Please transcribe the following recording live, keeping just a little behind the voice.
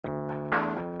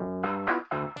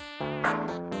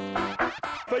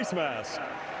Face mask.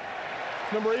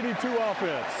 Number 82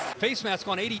 offense. Face mask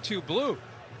on 82 blue.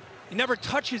 He never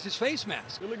touches his face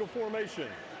mask. Illegal formation.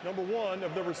 Number 1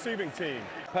 of the receiving team.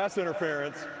 Pass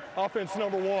interference. Offense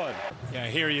number 1. Yeah,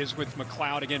 here he is with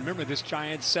McLeod again. Remember this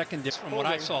Giants secondary from what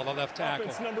I saw, the left tackle.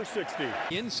 Offense number 60.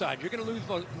 Inside, you're going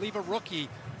to leave a rookie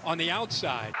on the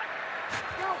outside.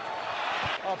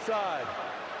 Offside.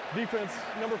 Defense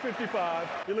number 55.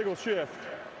 Illegal shift.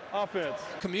 Offense.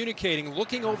 Communicating,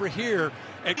 looking over here.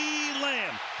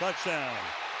 Lamb, touchdown.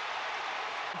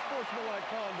 Sportsmanlike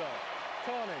conduct.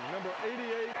 Taunting, number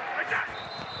 88.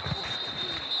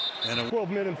 And a 12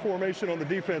 men in formation on the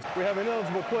defense. We have an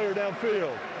ineligible player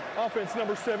downfield. Offense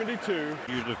number 72.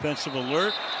 Your defensive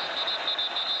alert.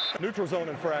 Neutral zone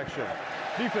infraction.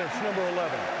 Defense number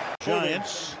 11.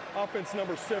 Giants. Offense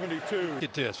number 72. Look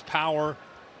at this, power.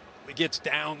 He gets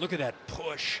down, look at that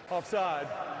push. Offside,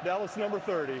 Dallas number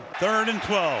 30. 3rd and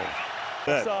 12.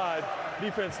 Offside,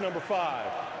 defense number 5.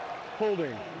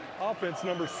 Holding, offense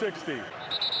number 60.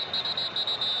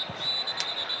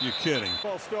 You're kidding.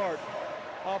 False start,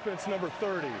 offense number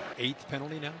 30. 8th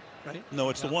penalty now, right? No,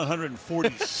 it's the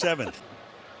 147th.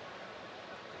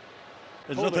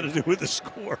 There's nothing to do with the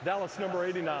score. Dallas number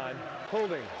 89.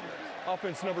 Holding,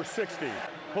 offense number 60.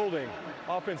 Holding,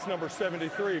 offense number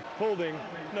 73. Holding,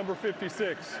 number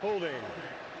 56. Holding,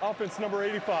 offense number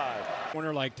 85.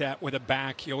 Corner like that with a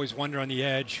back, you always wonder on the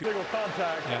edge. Legal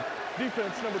contact, yeah.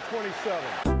 Defense number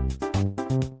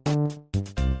 27.